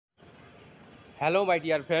Hello, my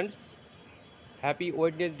dear friends. Happy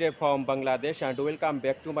Wednesday from Bangladesh, and welcome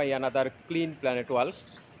back to my another Clean Planet World.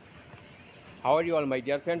 How are you all, my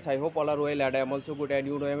dear friends? I hope all are well, and I am also good. And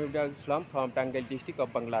you know, I am Islam from Tangal district of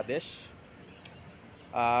Bangladesh.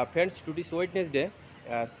 Friends, today's Wednesday,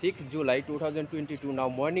 6th July 2022. Now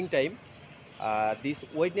morning time. This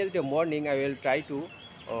Wednesday morning, I will try to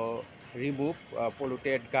uh, remove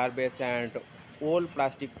polluted garbage and old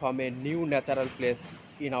plastic from a new natural place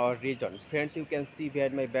in our region. Friends, you can see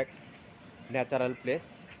behind my back natural place.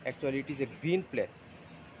 Actually it is a green place.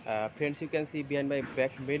 Friends, you can see behind my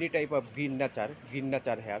back many type of green nature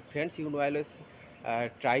here. Friends, you know, I always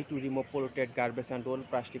try to remove polluted garbage and old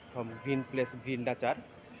plastic from green place, green nature.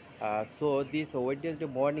 So this Wednesday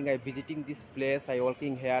morning I visiting this place, I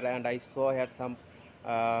walking here and I saw here some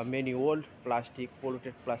many old plastic,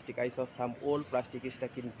 polluted plastic. I saw some old plastic is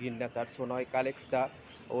stuck in green nature. So now I collect the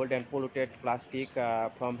old and polluted plastic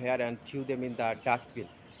from here and threw them in the dustbin.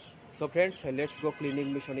 So friends, let's go,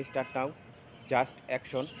 cleaning mission start now. Just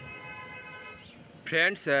action.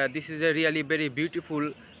 Friends, this is a really very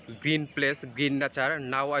beautiful green place, green nature.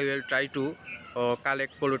 Now I will try to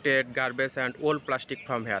collect polluted garbage and old plastic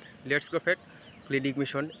from here. Let's go, friend. Cleaning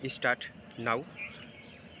mission start now.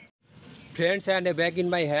 Friends, and a bag in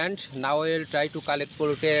my hand. Now I will try to collect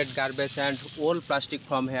polluted garbage and old plastic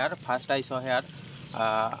from here. First I saw here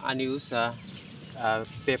unused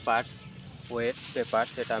papers, wet papers.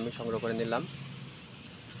 এটা আমি সংগ্রহ করে নিলাম.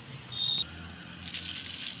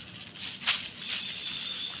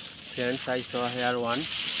 Friends, I saw here one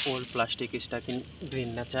old plastic stuck in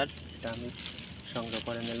green nature. এটা আমি সংগ্রহ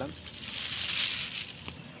করে নিলাম.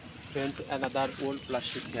 Friends, another old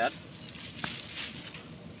plastic here.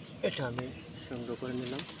 এটা আমি সংগ্রহ করে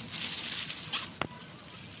নিলাম.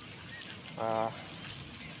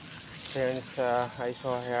 Friends, I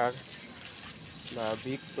saw here the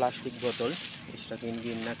big plastic bottle stuck in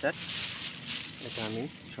green nature. এটা আমি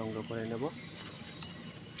সংগ্রহ করে নেব.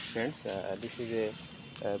 Friends, this is a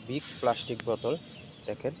big plastic bottle.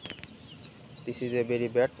 দেখেন, this is a very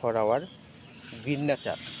bad for our green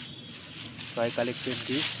nature. So I collected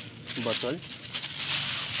this bottle.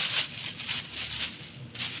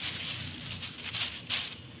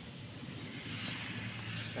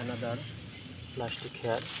 Another plastic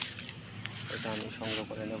here. এটা আমি সংগ্রহ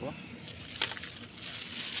করে নেব.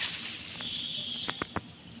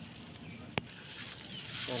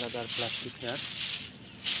 Another plastic here.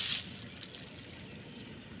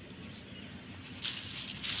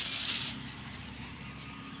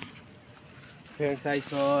 Friends, I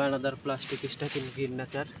saw another plastic stuck in green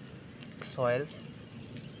nature. Soils,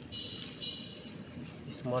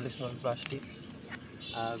 small plastic.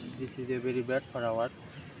 This is a very bad for our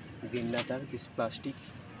green nature, this plastic.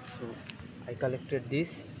 So I collected this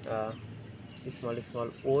small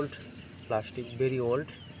old plastic, very old,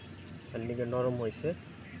 and nige norom hoise,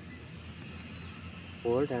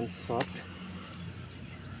 old and soft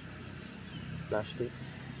plastic,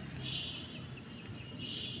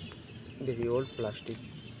 very old plastic.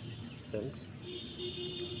 Friends,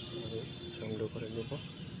 আমি সংগ্রহ করে নেব.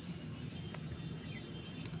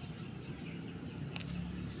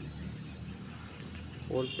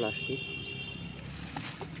 Old plastic.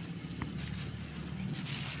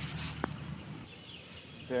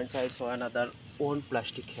 Friends, I saw another old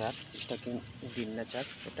plastic here stuck in green nature.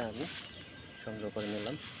 এটা আমি সংগ্রহ করে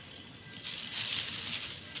নিলাম.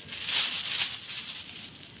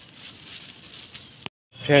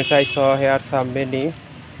 Friends, I saw here some many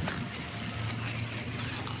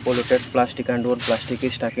polluted plastic and old plastic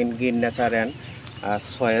is stuck in green nature and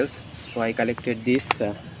soils. So I collected this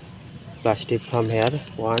plastic from here.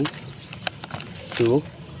 1, 2,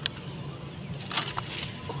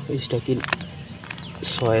 stuck in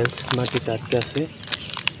soils. মাটিতে আটকে আছে,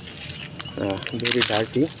 very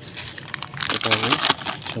dirty. এটা আমি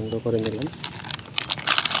সংগ্রহ করে নিলাম.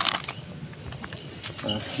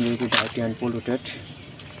 very dirty and polluted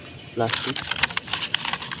plastic.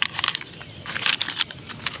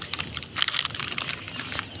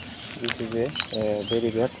 This is a very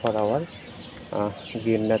bad for our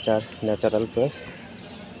green nature, natural place.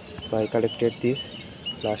 So I collected this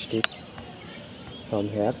plastic from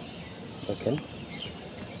here. দেখেন,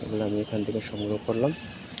 এগুলো আমি এখান থেকে সংগ্রহ করলাম.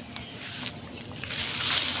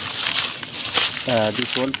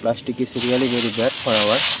 This old plastic is really very bad for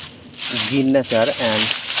our green nature and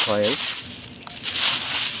soil.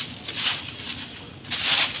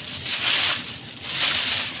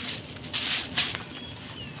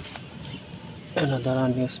 Another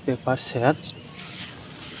unused papers here.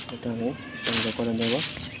 এটা আমি সংগ্রহ করে নেব.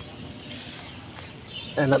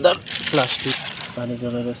 Another plastic পানি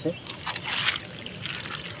জমে গেছে.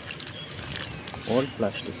 old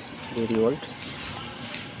plastic, very old.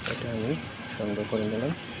 এটা আমি সংগ্রহ করে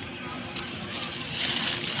নিলাম।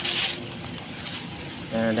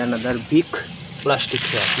 And another big plastic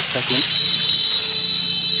here,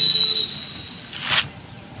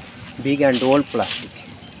 big and old plastic,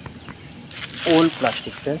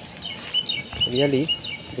 friends, really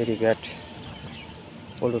very bad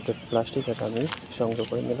polluted plastic. এটা আমি সংগ্রহ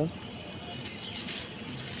করে নিলাম।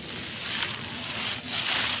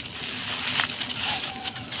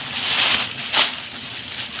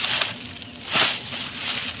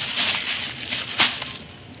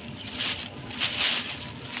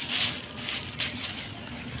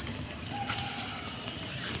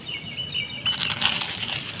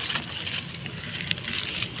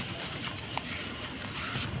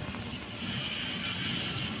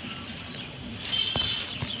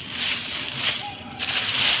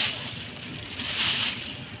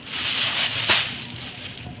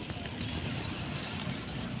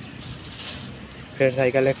 Friends,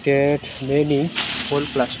 I collected many old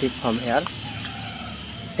plastic from here.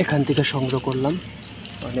 এখান থেকে সংগ্রহ করলাম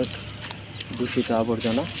অনেক দূষিত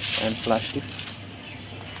আবর্জনা and plastic.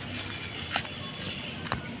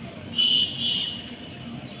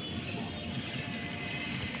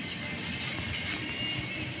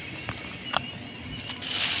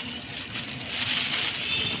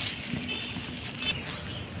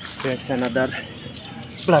 That's another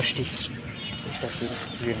plastic.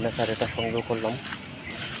 এটা সংগ্রহ করলাম।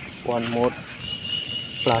 One more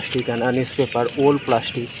plastic and newspaper, old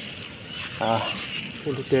plastic,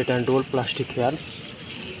 polluted and old plastic here.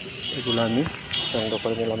 এগুলো আমি সংগ্রহ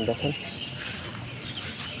করে নিলাম। দেখেন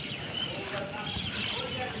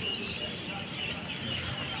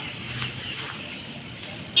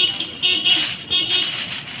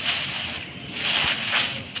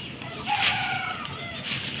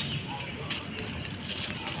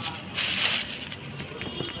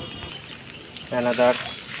another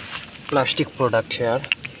plastic product here,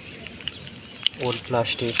 old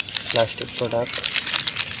plastic product.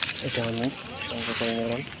 এটা আমি সংগ্রহ করে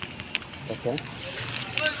নিলাম। দেখেন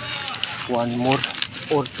one more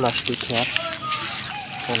old plastic here,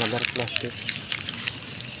 another plastic.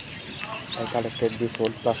 I collected this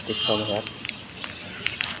old plastic from here,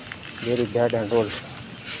 very bad and old.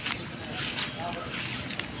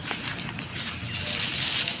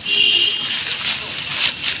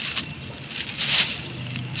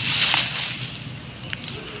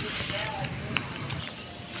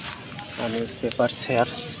 Newspapers here.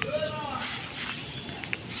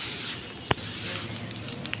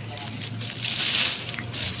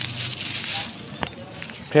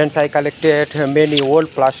 Friends, I collected many old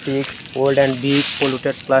plastic, old and big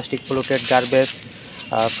polluted plastic, polluted garbage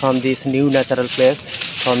from this new natural place,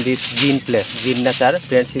 from this green place, green nature.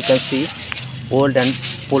 Friends, you can see old and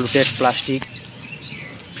polluted plastic.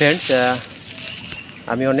 Friends,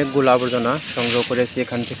 আমি অনেকগুলো আবর্জনা সংগ্রহ করেছি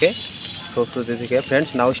এখান থেকে, প্রস্তুতি থেকে। Friends,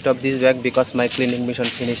 now stop this bag because my cleaning mission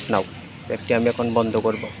finished now. ব্যাগটি আমি এখন বন্ধ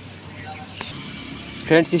করব।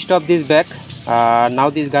 Friends, stop this bag. Now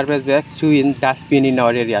this garbage bag threw in dustbin in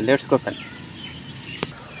our area. Let's go, friends.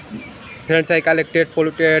 Friends, I collected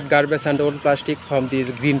polluted garbage and old plastic from this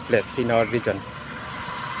green place in our region.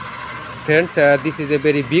 Friends, this is a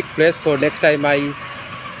very big place, so next time I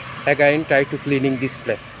again try to cleaning this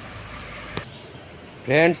place.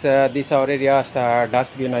 Friends, this our area's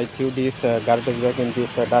dustbin. I threw this garbage bag in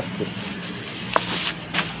this dustbin.